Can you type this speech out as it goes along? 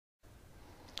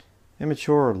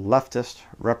Immature leftist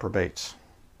reprobates.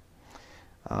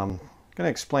 I'm going to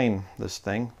explain this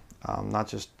thing, not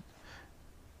just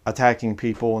attacking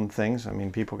people and things. I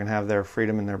mean, people can have their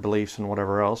freedom and their beliefs and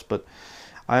whatever else, but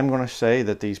I'm going to say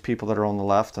that these people that are on the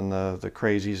left and the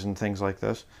crazies and things like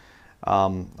this,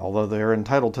 although they're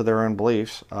entitled to their own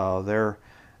beliefs, they're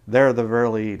the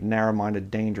really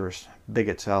narrow-minded, dangerous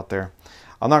bigots out there.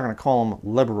 I'm not going to call them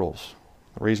liberals.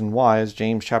 The reason why is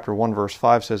James chapter 1 verse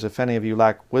 5 says, "If any of you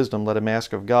lack wisdom, let him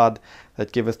ask of God,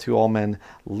 that giveth to all men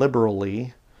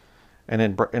liberally, and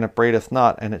it upbraideth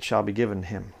not, and it shall be given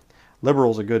him."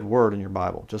 Liberal is a good word in your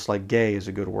Bible, just like gay is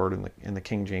a good word in the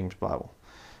King James Bible.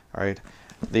 All right,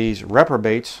 these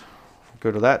reprobates,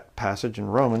 go to that passage in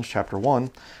Romans chapter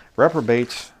 1.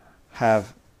 Reprobates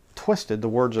have twisted the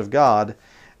words of God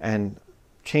and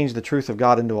changed the truth of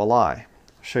God into a lie.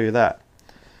 I'll show you that.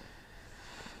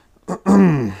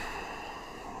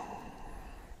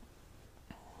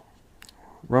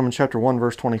 Romans chapter 1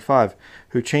 verse 25,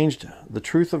 "Who changed the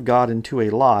truth of God into a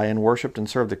lie, and worshipped and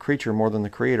served the creature more than the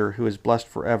Creator, who is blessed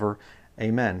forever.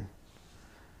 Amen."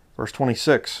 Verse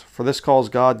 26, "For this cause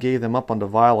God gave them up unto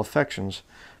vile affections,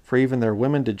 for even their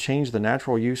women did change the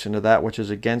natural use into that which is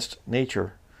against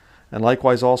nature. And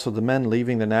likewise also the men,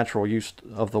 leaving the natural use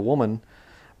of the woman,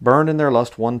 burned in their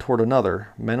lust one toward another,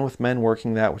 men with men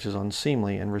working that which is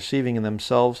unseemly, and receiving in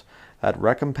themselves that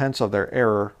recompense of their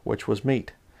error which was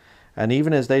meet. And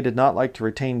even as they did not like to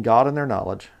retain God in their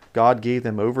knowledge, God gave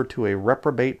them over to a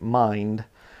reprobate mind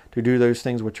to do those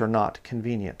things which are not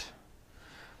convenient."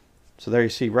 So there you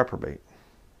see reprobate.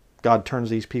 God turns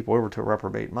these people over to a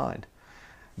reprobate mind.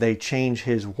 They change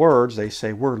his words. They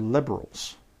say, "We're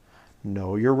liberals."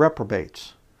 No, you're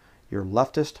reprobates. You're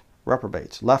leftist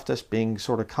reprobates. Leftist being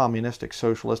sort of communistic,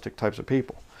 socialistic types of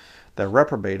people. They're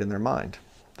reprobate in their mind.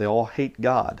 They all hate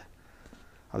God.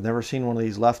 I've never seen one of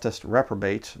these leftist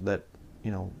reprobates that,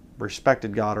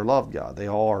 respected God or loved God. They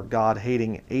all are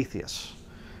God-hating atheists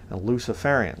and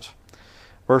Luciferians.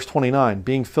 Verse 29,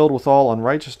 "Being filled with all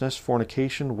unrighteousness,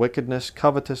 fornication, wickedness,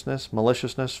 covetousness,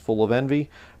 maliciousness, full of envy,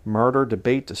 murder,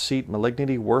 debate, deceit,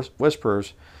 malignity,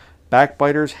 whisperers,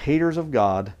 backbiters, haters of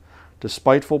God,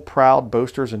 despiteful, proud,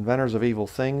 boasters, inventors of evil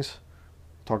things."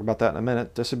 Talk about that in a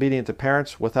minute. "Disobedient to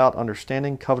parents, without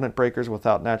understanding, covenant breakers,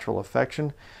 without natural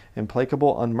affection,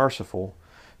 implacable, unmerciful,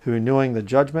 who knowing the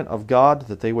judgment of God,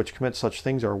 that they which commit such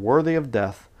things are worthy of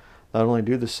death, not only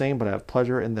do the same, but have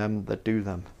pleasure in them that do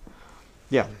them."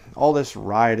 Yeah, all this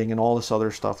rioting and all this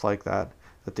other stuff like that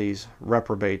these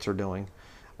reprobates are doing,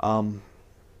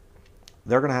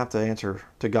 they're going to have to answer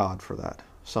to God for that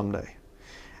someday.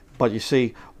 But you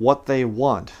see, what they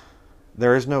want,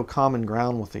 there is no common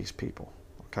ground with these people.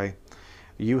 Okay,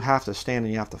 you have to stand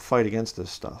and you have to fight against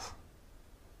this stuff.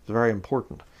 It's very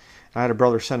important. I had a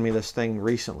brother send me this thing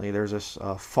recently. There's this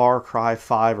Far Cry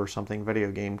 5 or something video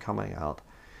game coming out,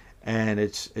 and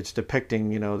it's depicting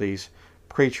these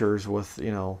preachers with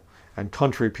and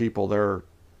country people. They're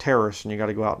terrorists, and you got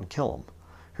to go out and kill them.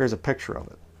 Here's a picture of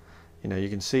it. You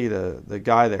can see the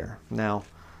guy there. Now,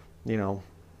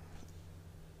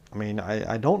 I mean,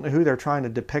 I don't know who they're trying to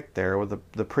depict there with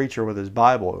the preacher with his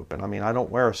Bible open. I mean, I don't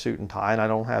wear a suit and tie, and I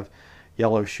don't have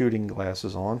yellow shooting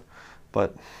glasses on,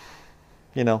 but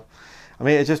I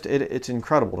mean, it's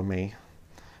incredible to me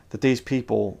that these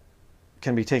people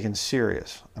can be taken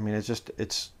serious. I mean,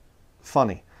 it's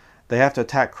funny. They have to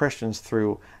attack Christians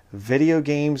through video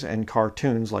games and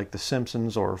cartoons like The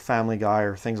Simpsons or Family Guy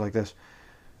or things like this.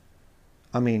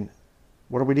 I mean,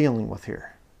 what are we dealing with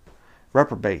here?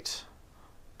 Reprobates.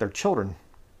 They're children.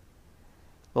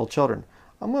 Little children.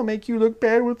 "I'm going to make you look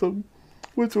bad with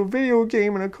a video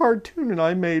game and a cartoon that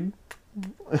I made."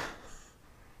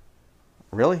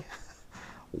 Really?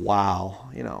 Wow.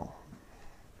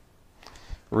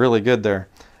 Really good there.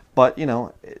 But,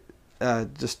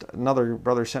 just another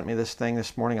brother sent me this thing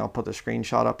this morning. I'll put the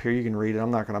screenshot up here. You can read it.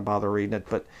 I'm not going to bother reading it.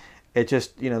 But it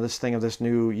just, this thing of this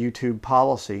new YouTube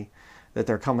policy that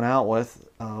they're coming out with,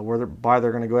 whereby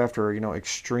they're going to go after,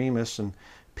 extremists and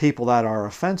people that are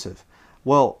offensive.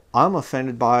 Well, I'm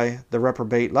offended by the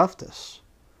reprobate leftists.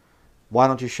 Why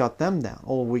don't you shut them down?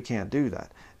 Oh, we can't do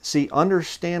that. See,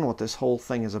 understand what this whole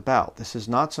thing is about. This is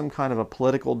not some kind of a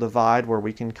political divide where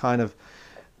we can kind of,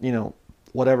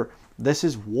 whatever. This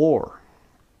is war.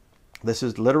 This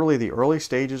is literally the early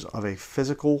stages of a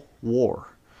physical war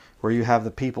where you have the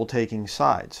people taking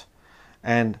sides.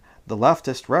 And the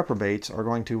leftist reprobates are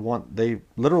going to they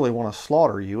literally want to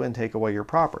slaughter you and take away your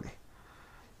property.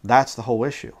 That's the whole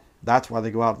issue. That's why they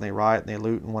go out and they riot and they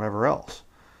loot and whatever else.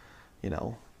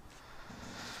 It's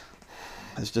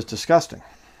just disgusting.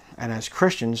 And as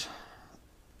Christians,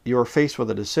 you are faced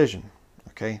with a decision.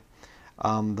 Okay,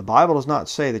 The Bible does not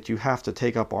say that you have to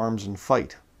take up arms and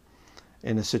fight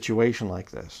in a situation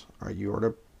like this. All right, you are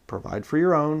to provide for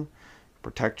your own,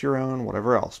 protect your own,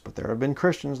 whatever else. But there have been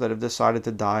Christians that have decided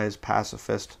to die as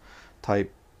pacifist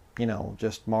type,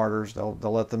 just martyrs. They'll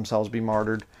let themselves be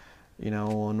martyred,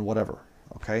 and whatever.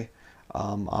 Okay,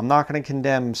 I'm not going to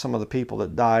condemn some of the people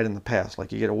that died in the past.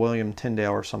 Like you get a William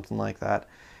Tyndale or something like that,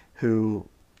 who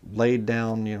laid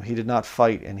down. He did not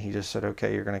fight, and he just said,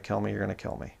 "Okay, you're going to kill me. You're going to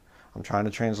kill me." I'm trying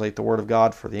to translate the Word of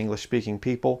God for the English-speaking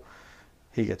people.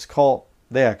 He gets caught.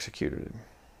 They executed him.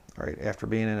 All right, after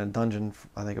being in a dungeon,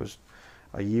 I think it was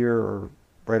a year or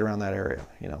right around that area.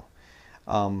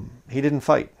 He didn't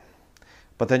fight.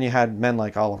 But then you had men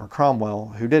like Oliver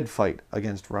Cromwell who did fight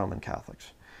against Roman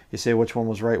Catholics. You say which one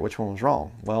was right, which one was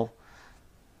wrong? Well,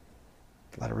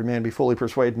 let every man be fully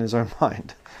persuaded in his own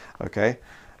mind. Okay,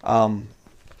 you're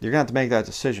gonna have to make that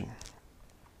decision.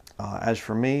 As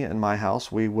for me and my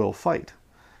house, we will fight.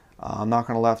 I'm not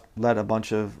going to let a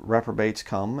bunch of reprobates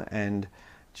come and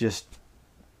just,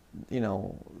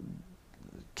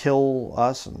 kill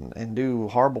us and do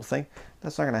horrible things.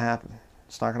 That's not going to happen.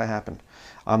 It's not going to happen.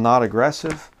 I'm not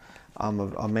aggressive. I'm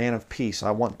a man of peace.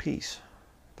 I want peace.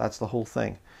 That's the whole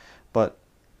thing. But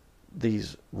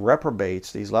these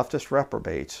reprobates, these leftist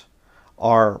reprobates,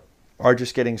 are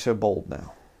just getting so bold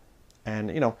now.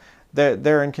 And,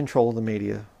 they're in control of the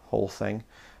media whole thing.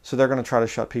 So they're going to try to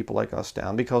shut people like us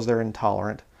down because they're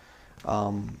intolerant.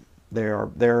 They're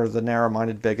the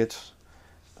narrow-minded bigots.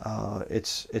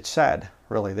 It's sad,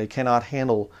 really. They cannot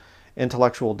handle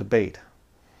intellectual debate.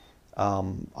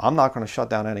 I'm not going to shut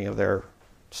down any of their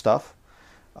stuff.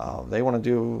 They want to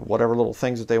do whatever little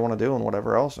things that they want to do and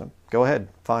whatever else. And go ahead,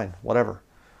 fine, whatever.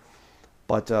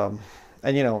 But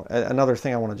another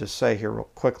thing I want to just say here real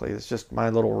quickly. It's just my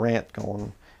little rant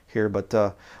going here.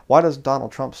 But why doesn't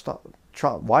Donald Trump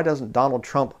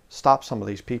stop some of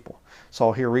these people?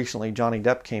 So here recently, Johnny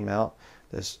Depp came out,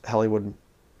 this Hollywood,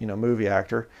 movie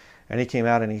actor, and he came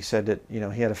out and he said that, he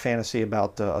had a fantasy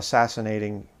about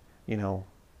assassinating,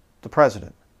 the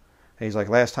president. And he's like,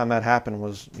 last time that happened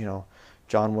was,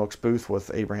 John Wilkes Booth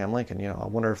with Abraham Lincoln. I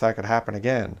wonder if that could happen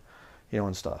again,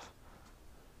 and stuff.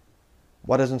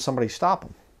 Why doesn't somebody stop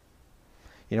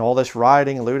him? All this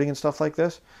rioting and looting and stuff like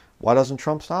this. Why doesn't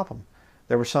Trump stop him?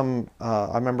 There was some,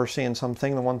 I remember seeing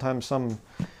something the one time, some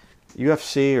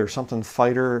UFC or something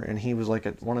fighter, and he was like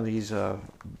at one of these, the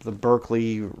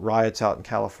Berkeley riots out in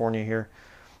California here,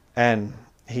 and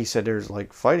he said there's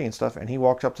like fighting and stuff, and he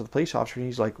walked up to the police officer, and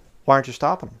he's like, why aren't you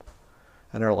stopping him?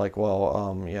 And they're like,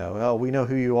 well, we know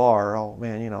who you are. Oh,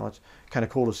 man, it's kind of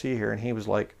cool to see you here. And he was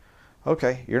like,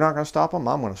 okay, you're not going to stop him?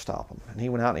 I'm going to stop him. And he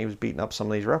went out and he was beating up some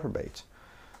of these reprobates.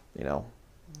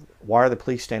 Why are the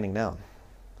police standing down?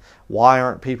 Why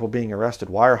aren't people being arrested?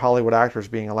 Why are Hollywood actors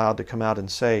being allowed to come out and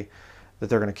say that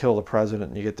they're going to kill the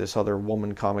president? And you get this other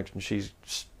woman comic and she's,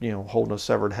 holding a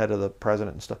severed head of the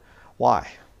president and stuff. Why?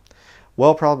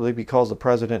 Well, probably because the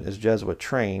president is Jesuit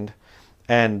trained,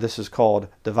 and this is called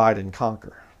divide and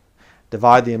conquer.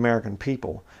 Divide the American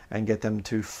people and get them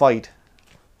to fight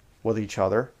with each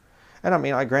other. And I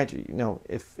mean, I grant you,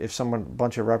 if a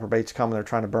bunch of reprobates come and they're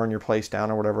trying to burn your place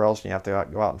down or whatever else, and you have to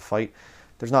go out and fight,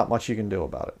 there's not much you can do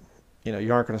about it.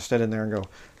 You aren't going to sit in there and go,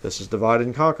 this is divide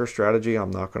and conquer strategy,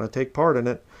 I'm not going to take part in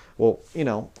it. Well, you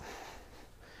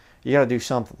got to do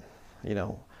something.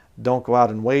 Don't go out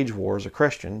and wage war as a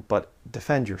Christian, but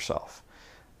defend yourself.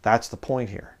 That's the point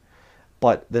here.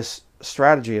 But this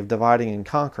strategy of dividing and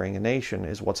conquering a nation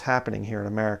is what's happening here in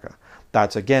America.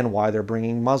 That's, again, why they're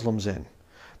bringing Muslims in.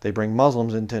 They bring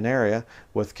Muslims into an area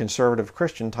with conservative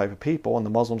Christian type of people, and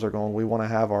the Muslims are going, we want to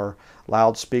have our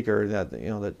loudspeaker, that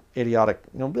idiotic,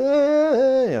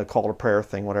 call to prayer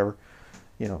thing, whatever,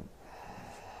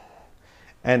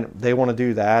 And they want to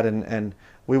do that, and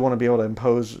we want to be able to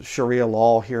impose Sharia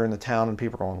law here in the town, and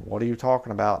people are going, what are you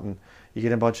talking about? And you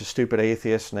get a bunch of stupid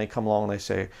atheists, and they come along and they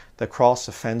say, the cross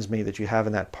offends me that you have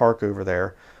in that park over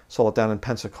there. So down in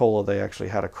Pensacola, they actually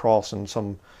had a cross in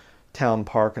some town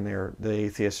park, and the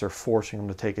atheists are forcing them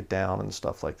to take it down and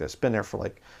stuff like this. It's been there for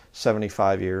like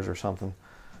 75 years or something.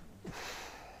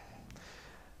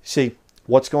 See,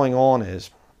 what's going on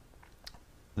is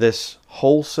this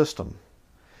whole system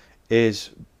is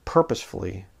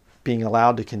purposefully being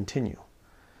allowed to continue,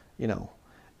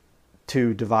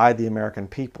 to divide the American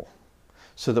people,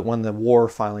 so that when the war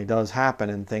finally does happen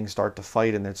and things start to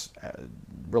fight and it's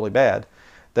really bad,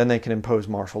 then they can impose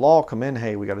martial law, come in,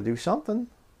 hey, we got to do something.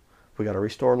 We got to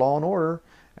restore law and order,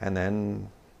 and then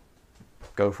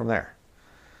go from there.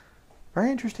 Very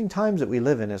interesting times that we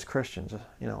live in as Christians,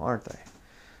 aren't they?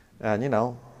 And,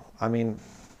 I mean,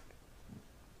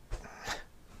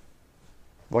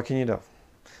 what can you do?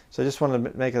 So I just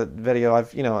wanted to make a video.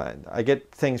 I get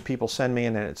things people send me,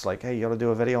 and it's like, hey, you ought to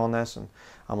do a video on this, and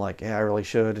I'm like, yeah, I really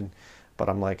should, but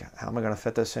I'm like, how am I going to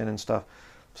fit this in and stuff?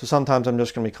 So sometimes I'm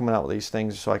just going to be coming out with these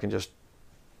things so I can just,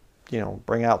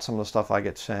 bring out some of the stuff I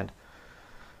get sent.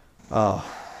 Kind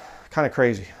of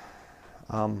crazy.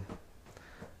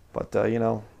 But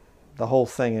the whole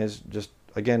thing is just,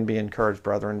 again, be encouraged,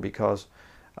 brethren, because,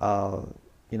 the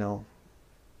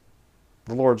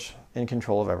Lord's in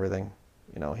control of everything.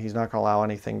 He's not going to allow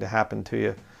anything to happen to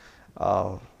you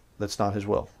that's not His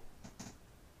will.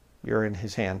 You're in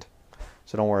His hand,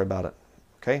 so don't worry about it.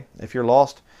 Okay? If you're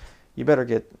lost, you better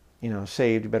get,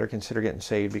 saved. You better consider getting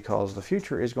saved, because the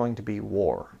future is going to be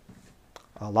war.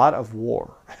 A lot of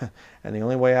war. And the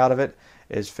only way out of it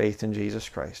is faith in Jesus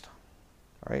Christ.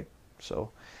 All right? So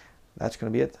that's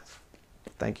going to be it.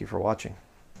 Thank you for watching.